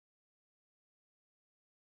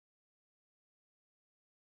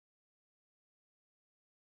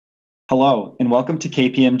Hello, and welcome to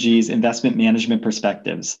KPMG's Investment Management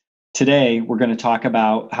Perspectives. Today, we're going to talk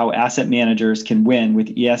about how asset managers can win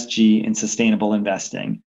with ESG and sustainable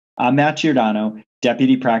investing. I'm Matt Giordano,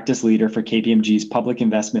 Deputy Practice Leader for KPMG's Public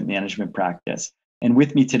Investment Management Practice. And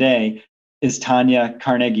with me today is Tania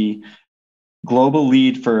Carnegie, Global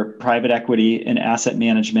Lead for Private Equity and Asset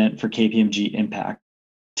Management for KPMG Impact.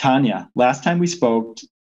 Tania, last time we spoke,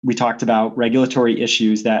 we talked about regulatory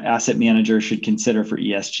issues that asset managers should consider for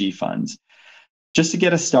ESG funds. Just to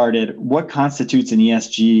get us started, what constitutes an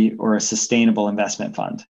ESG or a sustainable investment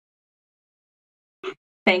fund?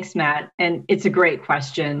 Thanks, Matt. And it's a great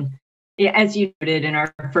question. As you noted in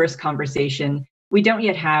our first conversation, we don't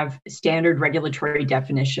yet have a standard regulatory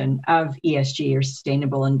definition of ESG or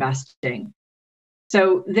sustainable investing.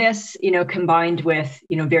 So this, combined with,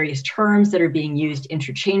 various terms that are being used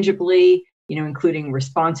interchangeably, including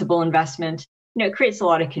responsible investment, it creates a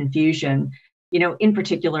lot of confusion, in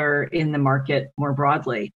particular in the market more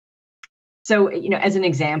broadly. So, as an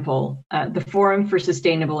example, the Forum for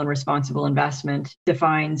Sustainable and Responsible Investment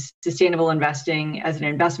defines sustainable investing as an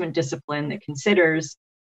investment discipline that considers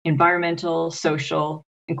environmental, social,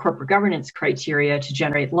 and corporate governance criteria to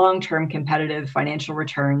generate long-term competitive financial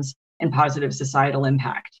returns and positive societal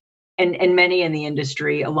impact. And many in the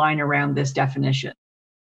industry align around this definition.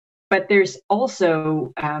 But there's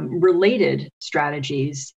also related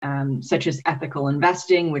strategies, such as ethical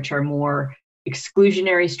investing, which are more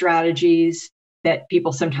exclusionary strategies that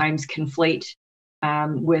people sometimes conflate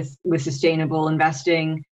with sustainable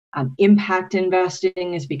investing. Impact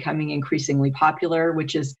investing is becoming increasingly popular,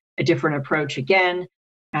 which is a different approach again.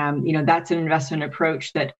 That's an investment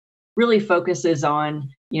approach that really focuses on,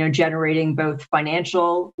 generating both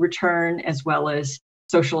financial return as well as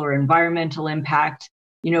social or environmental impact,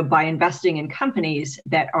 by investing in companies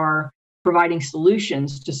that are providing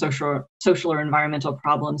solutions to social or environmental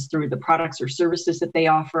problems through the products or services that they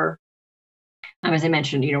offer. As I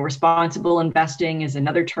mentioned, responsible investing is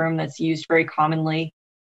another term that's used very commonly.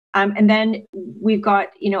 And then we've got,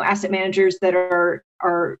 asset managers that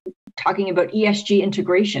are talking about ESG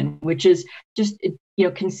integration, which is just,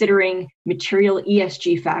 considering material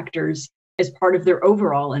ESG factors as part of their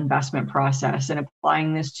overall investment process and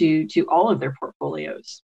applying this to all of their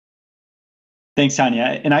portfolios. Thanks,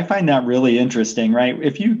 Tania. And I find that really interesting, right?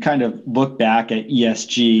 If you kind of look back at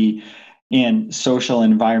ESG and social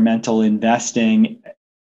and environmental investing,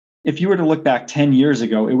 if you were to look back 10 years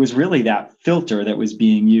ago, it was really that filter that was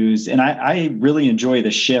being used. And I really enjoy the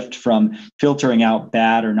shift from filtering out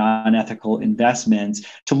bad or non-ethical investments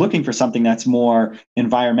to looking for something that's more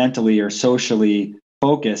environmentally or socially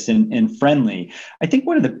focused and friendly. I think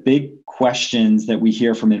one of the big questions that we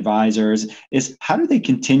hear from advisors is how do they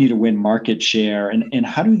continue to win market share and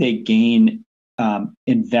how do they gain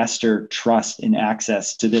investor trust and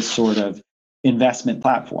access to this sort of investment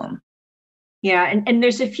platform? Yeah, and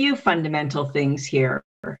there's a few fundamental things here.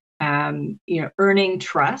 Earning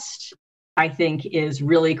trust, I think, is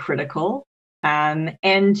really critical, and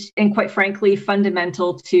quite frankly,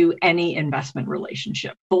 fundamental to any investment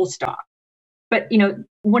relationship. Full stop. But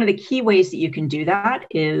one of the key ways that you can do that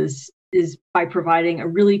is by providing a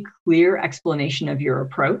really clear explanation of your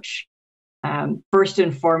approach. First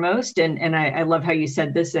and foremost, and I love how you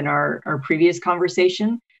said this in our previous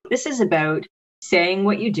conversation. This is about saying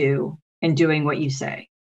what you do and doing what you say.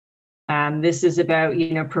 This is about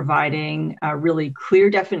providing a really clear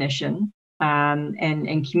definition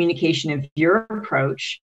and communication of your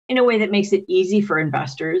approach in a way that makes it easy for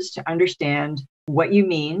investors to understand what you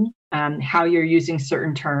mean, how you're using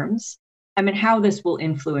certain terms, and how this will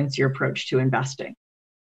influence your approach to investing.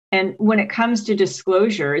 And when it comes to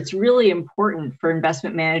disclosure, it's really important for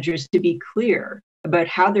investment managers to be clear about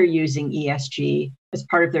how they're using ESG as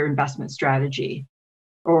part of their investment strategy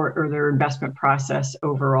or their investment process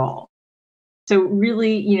overall. So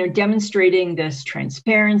really, demonstrating this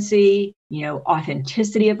transparency,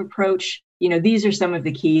 authenticity of approach, these are some of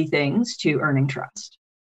the key things to earning trust.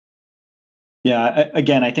 Yeah,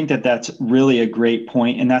 again, I think that that's really a great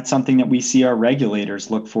point, and that's something that we see our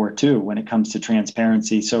regulators look for too when it comes to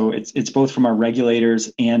transparency. So it's both from our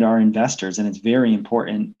regulators and our investors, and it's very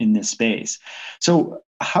important in this space. So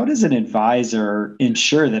how does an advisor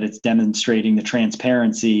ensure that it's demonstrating the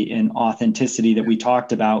transparency and authenticity that we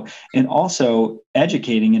talked about, and also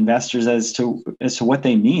educating investors as to what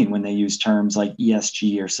they mean when they use terms like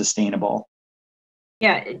ESG or sustainable?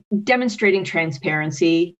 Yeah, demonstrating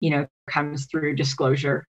transparency, comes through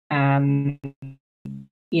disclosure. When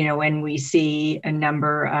we see a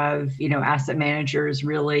number of, asset managers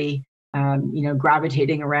really,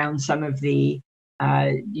 gravitating around some of the,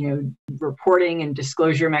 reporting and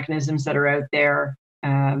disclosure mechanisms that are out there,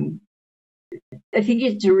 I think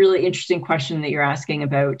it's a really interesting question that you're asking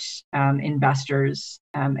about investors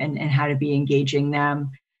and how to be engaging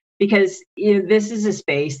them, because this is a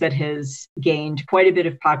space that has gained quite a bit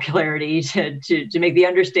of popularity, to make the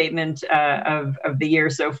understatement of the year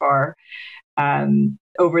so far.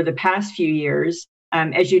 Over the past few years,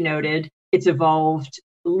 as you noted, it's evolved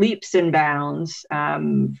leaps and bounds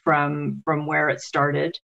from where it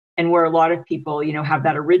started, and where a lot of people, have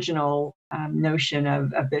that original notion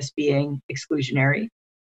of this being exclusionary.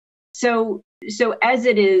 So as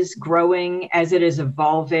it is growing, as it is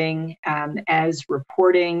evolving, as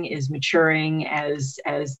reporting is maturing, as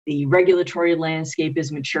the regulatory landscape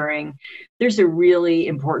is maturing, there's a really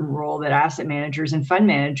important role that asset managers and fund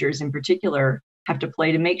managers in particular have to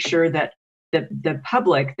play to make sure that the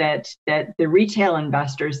public, that the retail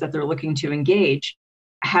investors that they're looking to engage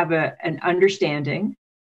have an understanding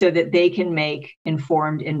so that they can make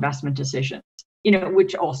informed investment decisions,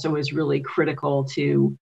 which also is really critical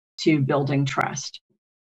to building trust.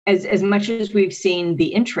 As much as we've seen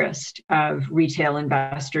the interest of retail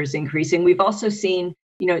investors increasing, we've also seen,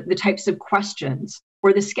 the types of questions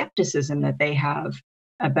or the skepticism that they have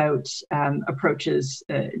about approaches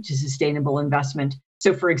to sustainable investment.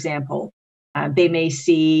 So, for example, they may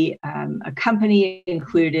see a company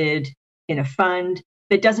included in a fund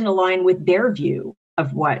that doesn't align with their view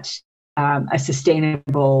of what a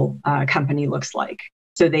sustainable company looks like.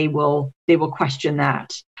 So they will question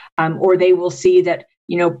that, or they will see that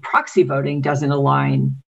proxy voting doesn't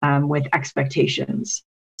align with expectations.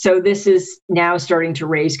 So this is now starting to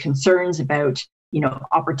raise concerns about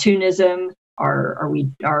opportunism.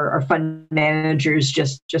 Are fund managers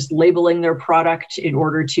just labeling their product in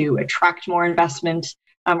order to attract more investment,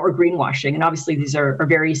 or greenwashing? And obviously these are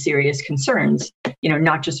very serious concerns,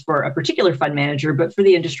 not just for a particular fund manager, but for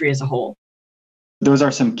the industry as a whole. Those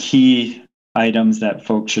are some key items that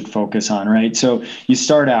folks should focus on, right? So you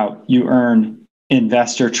start out, you earn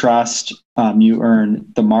investor trust, you earn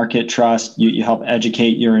the market trust, you help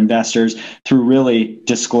educate your investors through really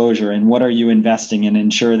disclosure and what are you investing in,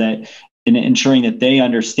 ensuring that they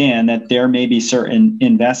understand that there may be certain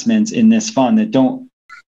investments in this fund that don't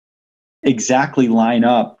exactly line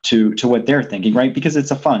up to what they're thinking, right? Because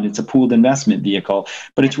it's a fund, it's a pooled investment vehicle,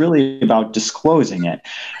 but it's really about disclosing it.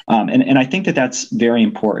 And I think that that's very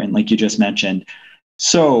important, like you just mentioned.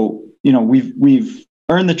 So, we've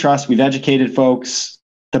earned the trust, we've educated folks.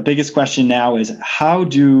 The biggest question now is, how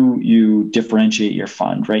do you differentiate your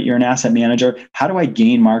fund, right? You're an asset manager. How do I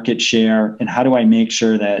gain market share? And how do I make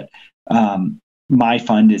sure that my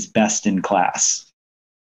fund is best in class?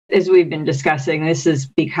 As we've been discussing, this has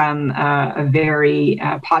become a very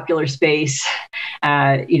popular space,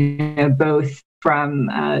 both from,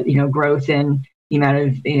 growth in the amount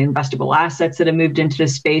of investable assets that have moved into the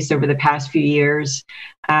space over the past few years,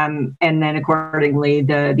 and then accordingly,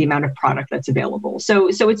 the amount of product that's available. So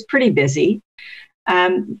it's pretty busy.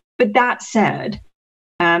 But that said,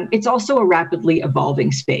 it's also a rapidly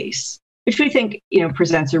evolving space, which we think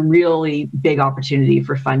presents a really big opportunity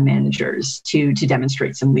for fund managers to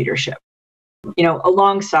demonstrate some leadership.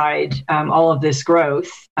 Alongside all of this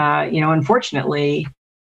growth, unfortunately,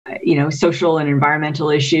 social and environmental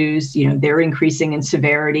issues, they're increasing in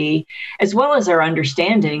severity, as well as our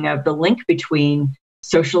understanding of the link between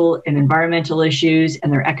social and environmental issues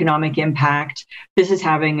and their economic impact. This is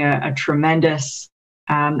having a tremendous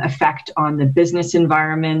effect on the business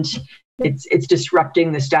environment. It's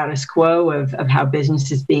disrupting the status quo of how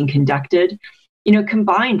business is being conducted,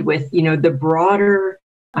 combined with, the broader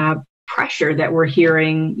pressure that we're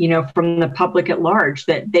hearing, from the public at large,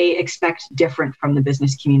 that they expect different from the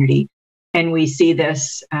business community. And we see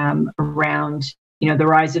this around, the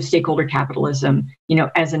rise of stakeholder capitalism,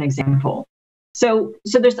 as an example. So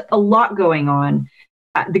there's a lot going on.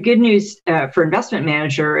 The good news for investment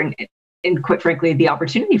manager and quite frankly, the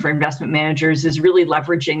opportunity for investment managers is really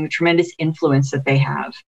leveraging the tremendous influence that they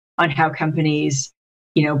have on how companies,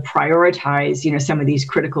 prioritize, some of these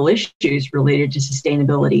critical issues related to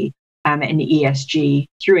sustainability and ESG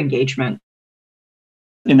through engagement.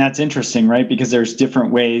 And that's interesting, right? Because there's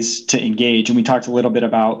different ways to engage. And we talked a little bit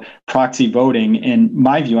about proxy voting. And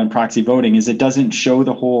my view on proxy voting is it doesn't show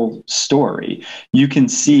the whole story. You can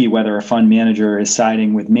see whether a fund manager is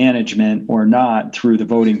siding with management or not through the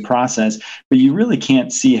voting process, but you really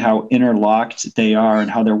can't see how interlocked they are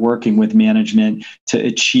and how they're working with management to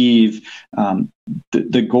achieve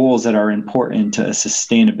the goals that are important to a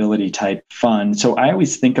sustainability type fund. So I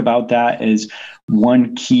always think about that as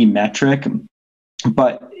one key metric.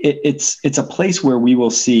 But it's a place where we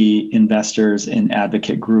will see investors and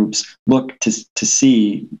advocate groups look to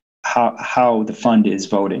see how the fund is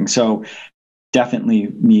voting. So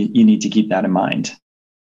definitely you need to keep that in mind.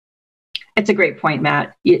 It's a great point,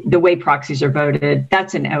 Matt. The way proxies are voted,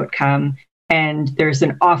 that's an outcome. And there's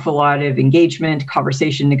an awful lot of engagement,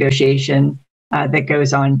 conversation, negotiation that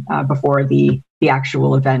goes on before the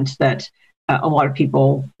actual event that a lot of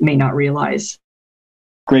people may not realize.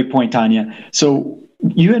 Great point, Tania. So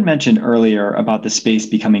you had mentioned earlier about the space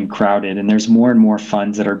becoming crowded, and there's more and more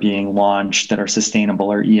funds that are being launched that are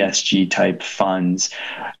sustainable or ESG type funds.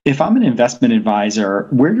 If I'm an investment advisor,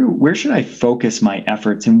 where should I focus my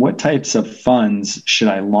efforts, and what types of funds should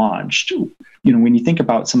I launch? When you think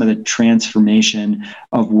about some of the transformation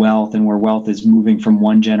of wealth and where wealth is moving from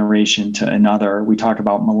one generation to another, we talk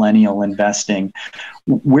about millennial investing.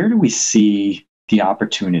 Where do we see the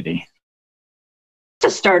opportunity? To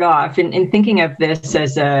start off, in thinking of this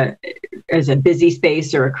as a busy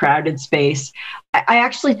space or a crowded space, I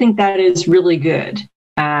actually think that is really good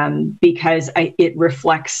because it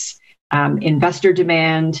reflects investor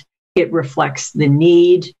demand. It reflects the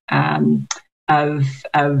need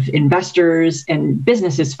of investors and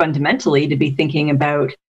businesses fundamentally to be thinking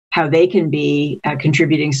about how they can be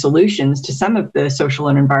contributing solutions to some of the social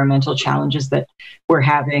and environmental challenges that we're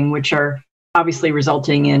having, which are obviously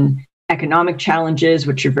resulting in economic challenges,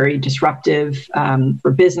 which are very disruptive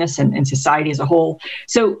for business and society as a whole.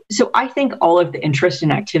 So I think all of the interest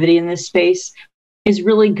and activity in this space is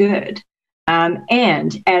really good.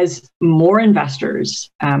 And as more investors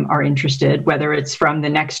are interested, whether it's from the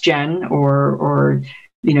next gen or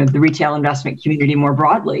the retail investment community more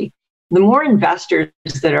broadly, the more investors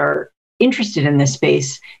that are interested in this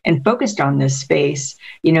space and focused on this space,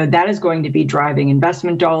 that is going to be driving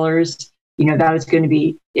investment dollars. That is going to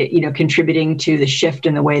be, contributing to the shift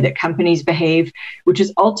in the way that companies behave, which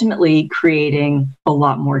is ultimately creating a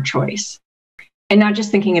lot more choice. And not just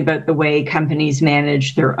thinking about the way companies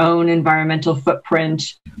manage their own environmental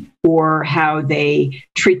footprint or how they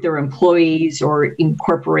treat their employees or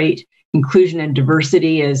incorporate inclusion and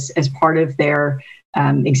diversity as part of their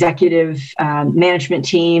executive management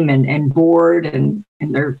team and board and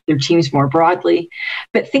their teams more broadly,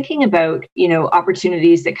 but thinking about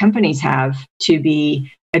opportunities that companies have to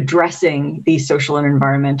be addressing these social and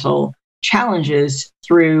environmental challenges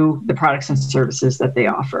through the products and services that they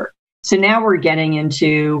offer. So now we're getting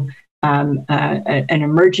into an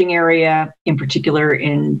emerging area, in particular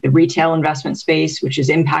in the retail investment space, which is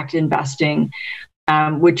impact investing,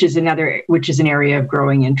 which is an area of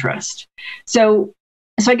growing interest. So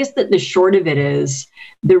I guess that the short of it is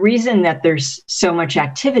the reason that there's so much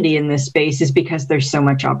activity in this space is because there's so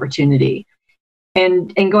much opportunity.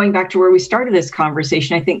 And going back to where we started this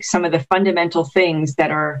conversation, I think some of the fundamental things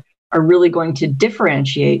that are really going to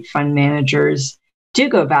differentiate fund managers do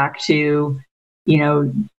go back to,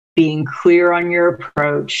 being clear on your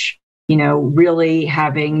approach, really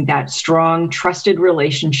having that strong, trusted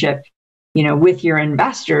relationship, with your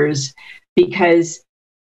investors, because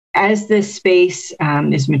as this space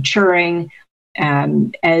is maturing,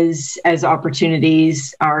 as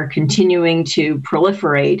opportunities are continuing to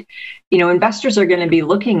proliferate, investors are going to be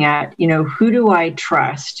looking at, who do I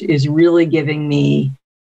trust is really giving me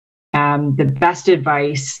the best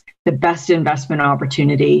advice, the best investment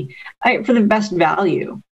opportunity for the best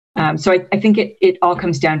value. So I think it all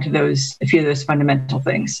comes down to a few of those fundamental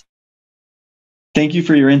things. Thank you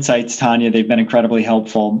for your insights, Tania. They've been incredibly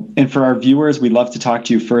helpful. And for our viewers, we'd love to talk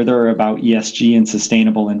to you further about ESG and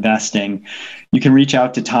sustainable investing. You can reach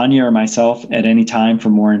out to Tania or myself at any time for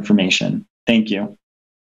more information. Thank you.